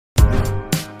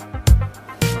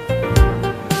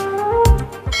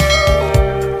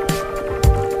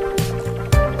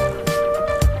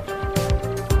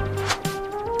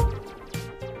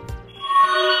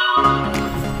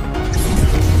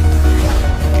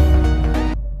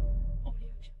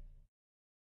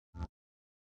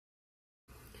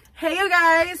Hey you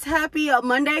guys, happy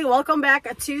Monday. Welcome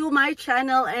back to my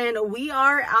channel, and we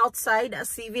are outside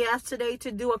CVS today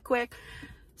to do a quick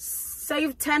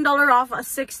save $10 off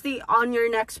 $60 on your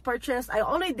next purchase. I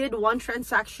only did one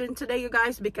transaction today, you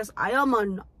guys, because I am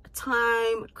on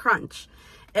time crunch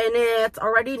and it's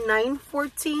already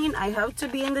 9:14. I have to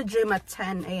be in the gym at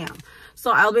 10 a.m.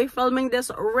 so I'll be filming this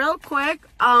real quick.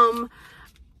 I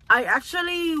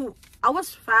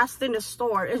was fast in the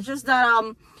store. It's just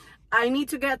that I need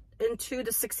to get into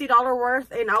the $60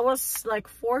 worth, and I was like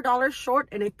 $4 short,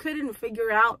 and I couldn't figure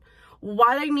out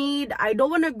what I need. I don't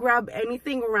want to grab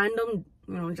anything random,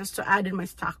 you know, just to add in my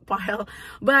stockpile.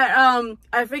 But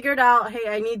I figured out, hey,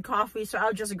 I need coffee, so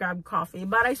I'll just grab coffee.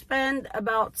 But I spent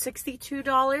about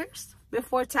 $62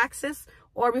 before taxes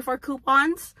or before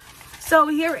coupons. So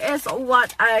here is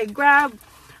what I grabbed.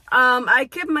 I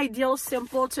keep my deal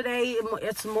simple today.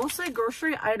 It's mostly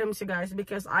grocery items, you guys,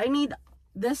 because I need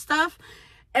this stuff.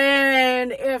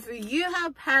 And if you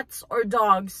have pets or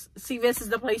dogs, CVS is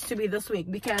the place to be this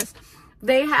week, because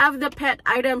they have the pet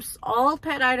items, all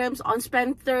pet items on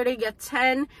spend 30 get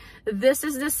 10. This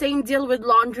is the same deal with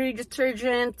laundry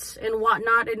detergent and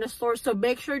whatnot in the store, so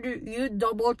make sure you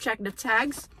double check the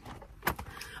tags.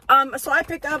 So I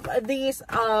picked up these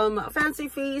fancy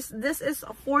fees. This is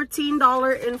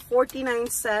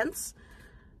 $14.49.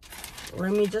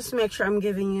 Let me just make sure I'm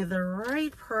giving you the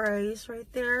right price right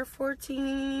there.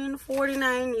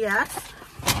 $14.49, yes.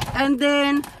 And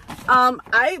then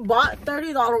I bought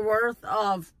 $30 worth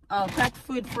of pet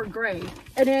food for Gray.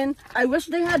 And then I wish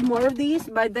they had more of these,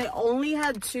 but they only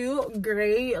had 2.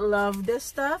 Gray love this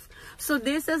stuff. So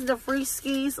this is the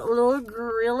Friskies little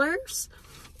grillers.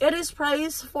 It is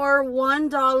priced for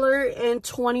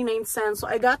 $1.29. So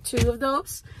I got 2 of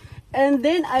those. And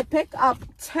then I picked up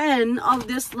 10 of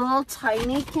these little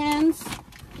tiny cans.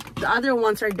 The other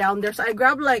ones are down there. So I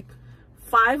grabbed like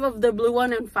 5 of the blue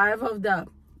one and 5 of the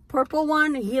purple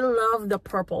one. He loved the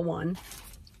purple one.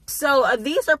 So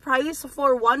these are priced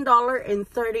for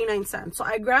 $1.39. So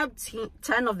I grabbed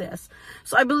 10 of this.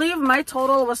 So I believe my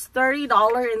total was $30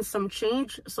 and some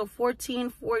change. So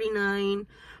 $14.49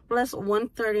 plus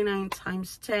 $139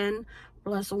 times 10.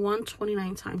 Plus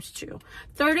 $129 times 2,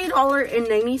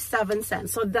 $30.97.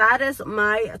 So that is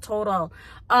my total.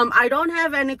 I don't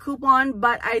have any coupon,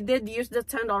 but I did use the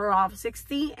 $10 off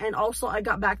 $60, and also I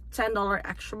got back $10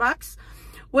 extra bucks,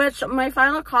 which my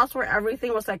final cost for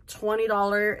everything was like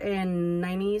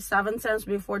 $20.97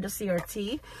 before the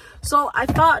CRT. So I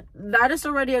thought that is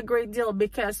already a great deal,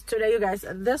 because today, you guys,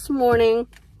 this morning,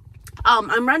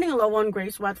 I'm running low on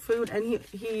Gray's wet food, and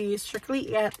he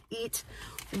strictly eat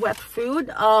wet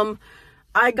food. I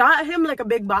got him like a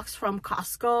big box from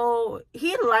Costco.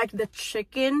 He liked the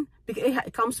chicken because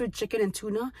it comes with chicken and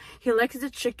tuna. He likes the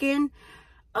chicken.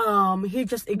 He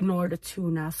just ignored the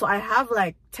tuna. So I have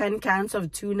like 10 cans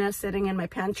of tuna sitting in my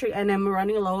pantry, and I'm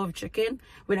running low of chicken.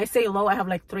 When I say low, I have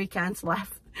like 3 cans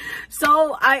left.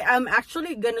 So I am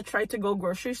actually gonna try to go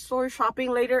grocery store shopping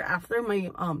later after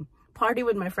my party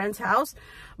with my friend's house.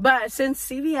 But since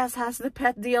CVS has the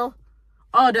pet deal,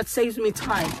 oh, that saves me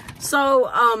time.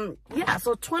 So yeah,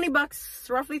 so 20 bucks,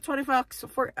 roughly 20 bucks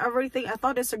for everything. I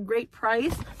thought it's a great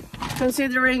price,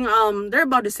 considering they're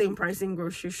about the same price in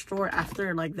grocery store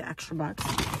after like the extra bucks.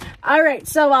 All right,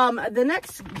 so the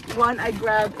next one I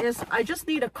grabbed is, I just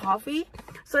need a coffee.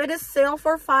 So it is sale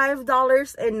for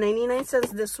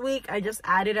 $5.99 this week. I just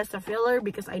added as a filler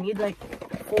because I need like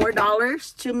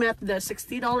 $4 to meet the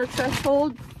 $60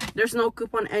 threshold. There's no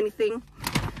coupon, anything.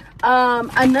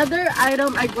 Another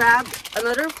item I grabbed,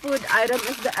 another food item,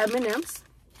 is the M&Ms.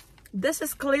 This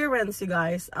is clearance, you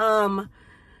guys.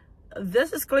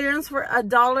 This is clearance for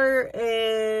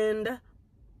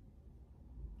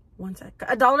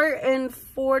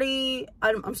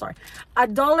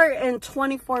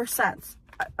 $1.24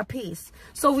 a piece.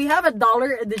 So we have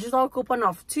 $1 digital coupon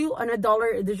of 2 and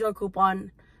 $1 digital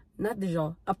coupon, not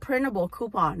digital, a printable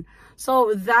coupon.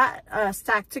 So that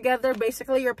stacked together,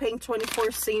 basically you're paying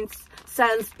 24 cents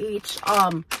each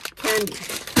candy.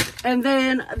 And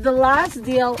then the last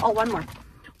deal, oh,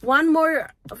 one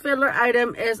more filler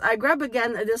item is, I grab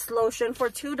again this lotion for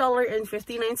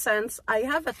 $2.59. I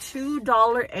have a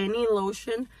 $2 any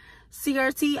lotion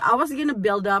CRT. I was gonna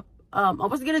build up, I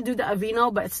was gonna do the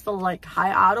Aveeno, but it's still like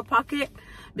high out of pocket,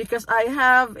 because I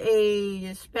have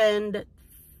a spend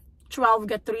 12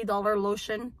 get $3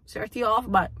 lotion CRT off,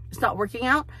 but it's not working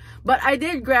out. But I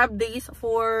did grab these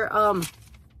for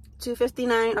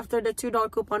 $2.59 after the $2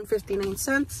 coupon, 59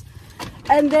 cents.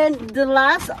 And then the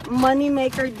last money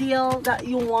maker deal that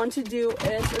you want to do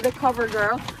is the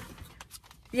CoverGirl.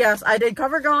 Yes, I did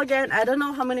CoverGirl again. I don't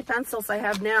know how many pencils I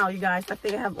have now, you guys. I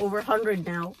think I have over 100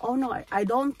 now. Oh no, I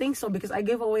don't think so because I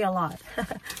give away a lot.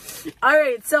 All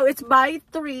right, so it's buy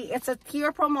 3. It's a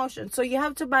tier promotion. So you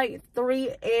have to buy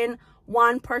 3 in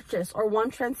one purchase or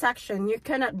one transaction. You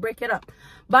cannot break it up.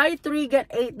 Buy 3, get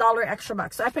 $8 extra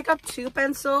bucks. So I pick up 2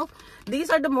 pencil. These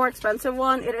are the more expensive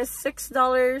one. It is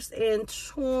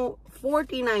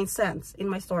 $6.49 in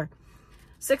my store.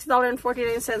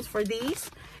 $6.49 for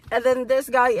these. And then this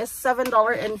guy is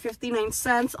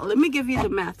 $7.59. Let me give you the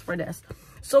math for this.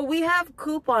 So we have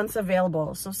coupons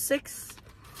available. So 6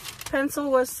 pencil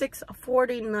was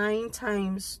 $6.49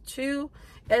 times 2.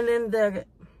 And then the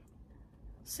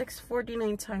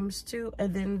 $6.49 times 2.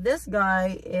 And then this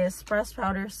guy is pressed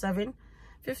powder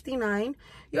 $7.59.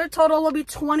 Your total will be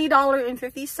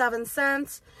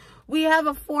 $20.57. We have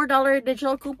a $4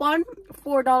 digital coupon,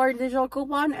 $4 digital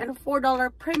coupon, and a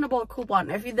 $4 printable coupon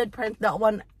if you did print that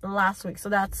one last week. So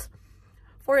that's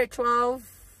for a $12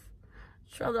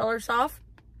 off.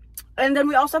 And then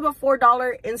we also have a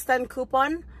 $4 instant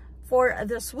coupon for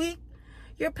this week.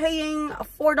 You're paying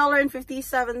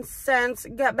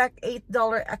 $4.57, get back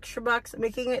 $8 extra bucks,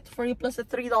 making it for you plus a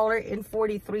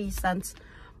 $3.43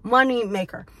 money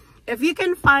maker. If you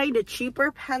can find a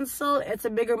cheaper pencil, it's a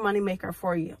bigger money maker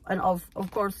for you. And of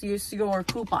course, use your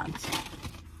coupons.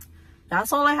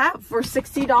 That's all I have for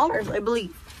 $60, I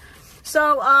believe.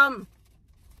 So,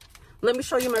 let me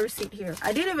show you my receipt here.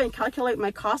 I didn't even calculate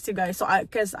my cost, you guys. So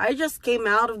because I just came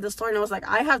out of the store and I was like,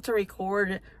 I have to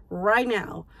record right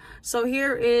now. So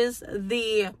here is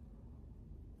the...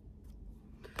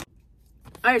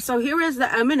 Alright, so here is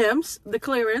the M&M's, the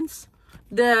clearance,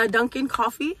 the Dunkin'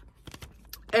 coffee,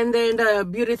 and then the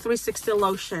Beauty 360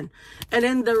 lotion. And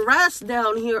then the rest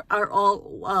down here are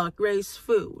all Grace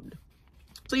food.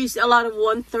 So you see a lot of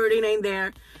 $139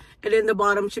 there. And then the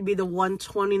bottom should be the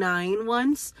 $129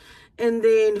 ones. And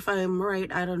then if I'm right,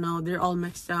 I don't know, they're all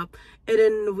mixed up. And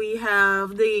then we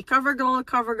have the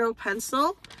CoverGirl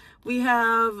pencil. We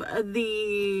have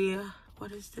the,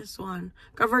 what is this one?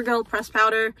 CoverGirl press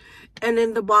powder. And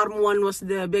then the bottom one was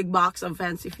the big box of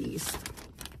Fancy Feast.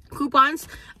 Coupons,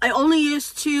 I only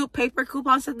used 2 paper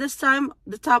coupons at this time.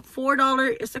 The top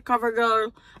 $4 is the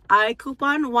CoverGirl eye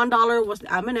coupon. $1 was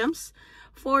the M&M's.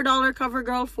 $4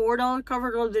 CoverGirl, $4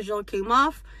 CoverGirl digital came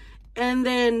off. And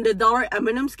then the $1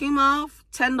 M&M's came off.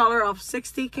 $10 off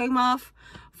 60 came off.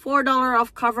 $4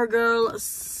 off CoverGirl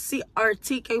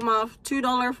CRT came off.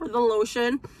 $2 for the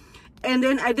lotion. And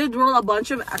then I did roll a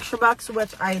bunch of extra bucks,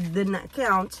 which I did not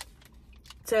count.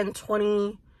 10,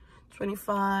 20,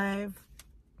 25,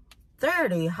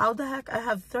 30. How the heck I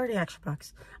have 30 extra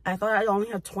bucks? I thought I only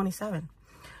had 27.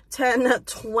 10,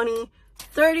 20,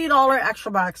 $30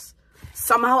 extra bucks.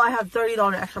 Somehow I have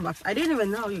 $30 extra bucks. I didn't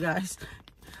even know, you guys.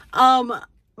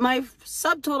 My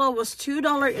subtotal was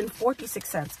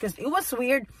 $2.46 because it was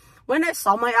weird. When I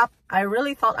saw my app, I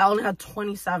really thought I only had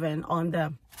 27 on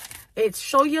them. It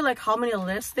show you like how many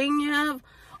listings you have.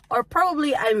 Or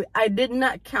probably I did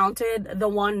not counted the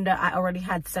one that I already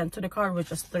had sent to the card, which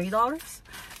is $3.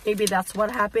 Maybe that's what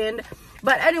happened.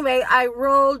 But anyway, I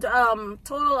rolled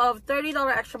total of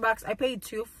 $30 extra bucks. I paid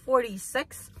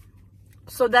 $2.46.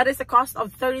 So that is a cost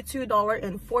of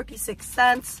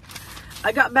 $32.46.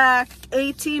 I got back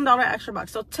 $18 extra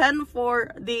bucks. So 10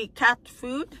 for the cat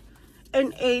food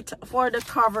and 8 for the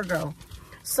CoverGirl.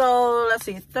 So let's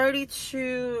see,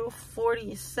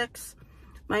 32.46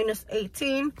 minus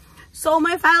 18. So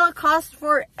my final cost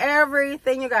for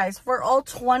everything, you guys, for all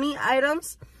 20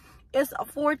 items is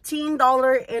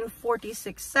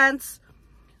 $14.46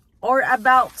 or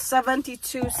about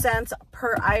 72 cents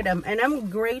per item. And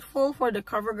I'm grateful for the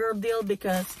CoverGirl deal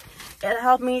because it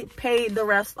helped me pay the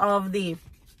rest of the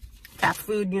cat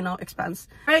food, you know, expense.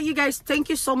 All right, you guys, thank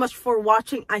you so much for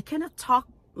watching. I cannot talk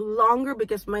longer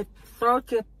because my throat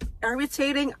kept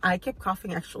irritating. I kept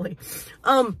coughing actually.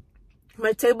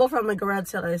 My table from my garage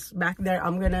sale is back there.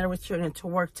 I'm gonna return it to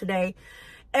work today.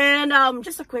 And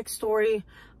just a quick story.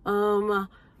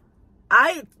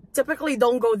 I typically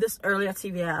don't go this early at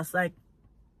CVS. Like,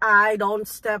 I don't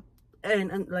step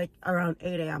in like around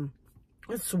 8 a.m.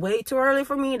 It's way too early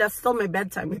for me. That's still my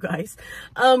bedtime, you guys.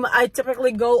 I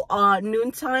typically go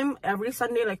noontime every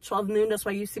Sunday, like 12 noon. That's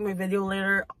why you see my video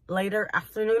later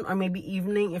afternoon or maybe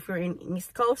evening if you're in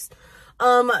East Coast.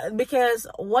 Because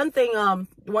one thing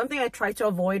I try to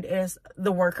avoid is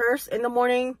the workers in the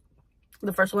morning.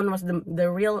 The first one was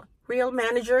the real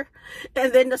manager,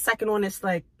 and then the second one is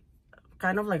like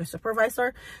kind of like a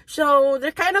supervisor. So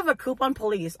they're kind of a coupon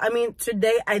police. I mean,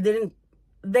 today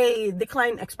they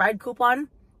declined expired coupon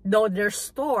though their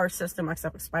store system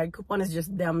accepts expired coupon. Is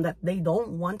just them that they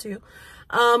don't want to.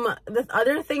 The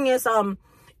other thing is,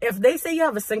 if they say you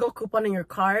have a single coupon in your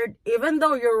card, even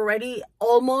though you're already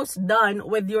almost done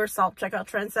with your self-checkout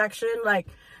transaction, like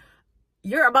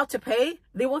you're about to pay,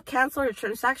 they will cancel your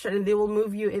transaction and they will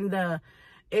move you in the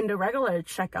regular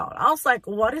checkout. I was like,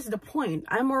 what is the point?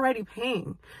 I'm already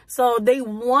paying. So they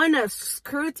want to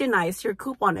scrutinize your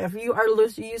coupon if you are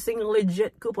using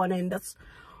legit coupon, and that's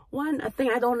one thing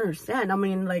I don't understand. I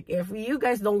mean, like, if you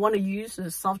guys don't want to use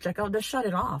the self-checkout, just shut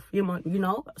it off, you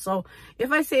know? So if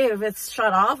I say if it's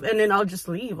shut off, and then I'll just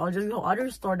leave. I'll just go other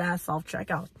store that has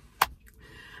self-checkout.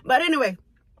 But anyway,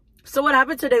 so what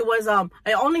happened today was,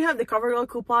 I only have the CoverGirl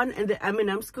coupon and the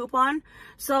M&M's coupon.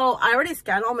 So I already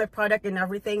scanned all my product and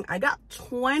everything. I got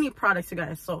 20 products, you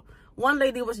guys. So one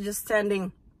lady was just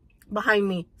standing behind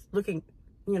me, looking,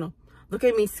 look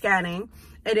at me scanning.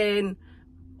 And then,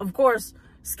 of course,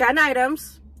 scan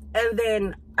items, and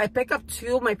then I pick up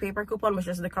 2 of my paper coupon, which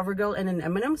is the CoverGirl and then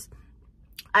M&M's.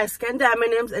 I scan the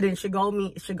M&M's, and then she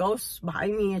goes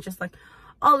behind me and just like,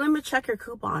 oh, let me check your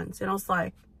coupons. And I was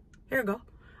like, here you go.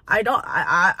 I'm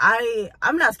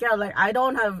not scared. Like, I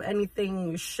don't have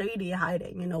anything shady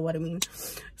hiding, you know what I mean?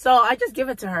 So I just give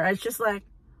it to her. It's just like,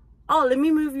 oh, let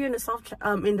me move you in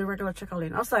the in the regular checkout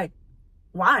lane. I was like,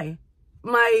 why?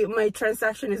 My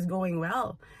transaction is going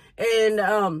well.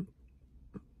 And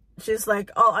she's like,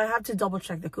 oh, I have to double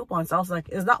check the coupons. I was like,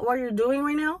 is that what you're doing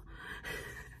right now?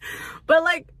 But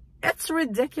like, it's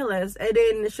ridiculous. And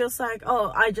then she was like,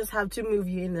 oh, I just have to move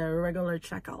you in the regular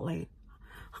checkout lane.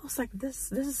 I was like,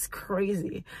 this is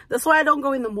crazy. That's why I don't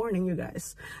go in the morning, you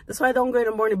guys. That's why I don't go in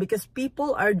the morning, because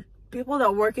people that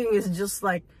are working is just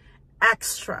like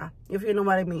extra, if you know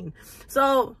what I mean.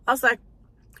 So I was like,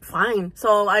 fine.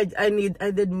 So I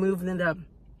did move in the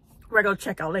regular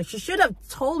checkout lane. She should have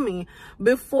told me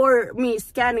before me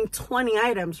scanning 20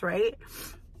 items, right?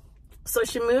 So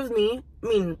she moved me. I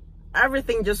mean,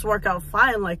 everything just worked out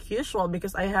fine like usual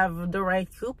because I have the right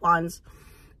coupons.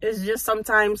 It's just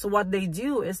sometimes what they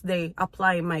do is they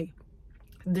apply my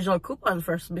digital coupon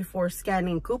first before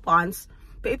scanning coupons,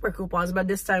 paper coupons. But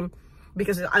this time,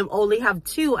 because I only have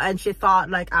 2, and she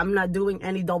thought like I'm not doing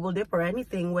any double dip or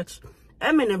anything, which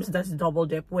M&M's does double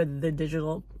dip with the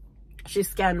digital. She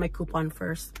scanned my coupon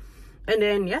first, and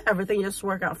then yeah, everything just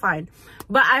worked out fine.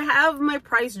 But I have my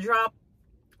price drop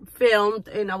filmed,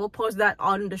 and I will post that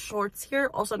on the shorts here,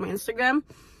 also on my Instagram.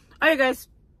 Alright guys,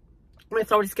 my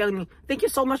throat is killing me. Thank you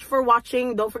so much for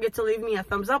watching. Don't forget to leave me a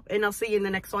thumbs up, and I'll see you in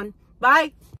the next one.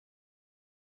 Bye.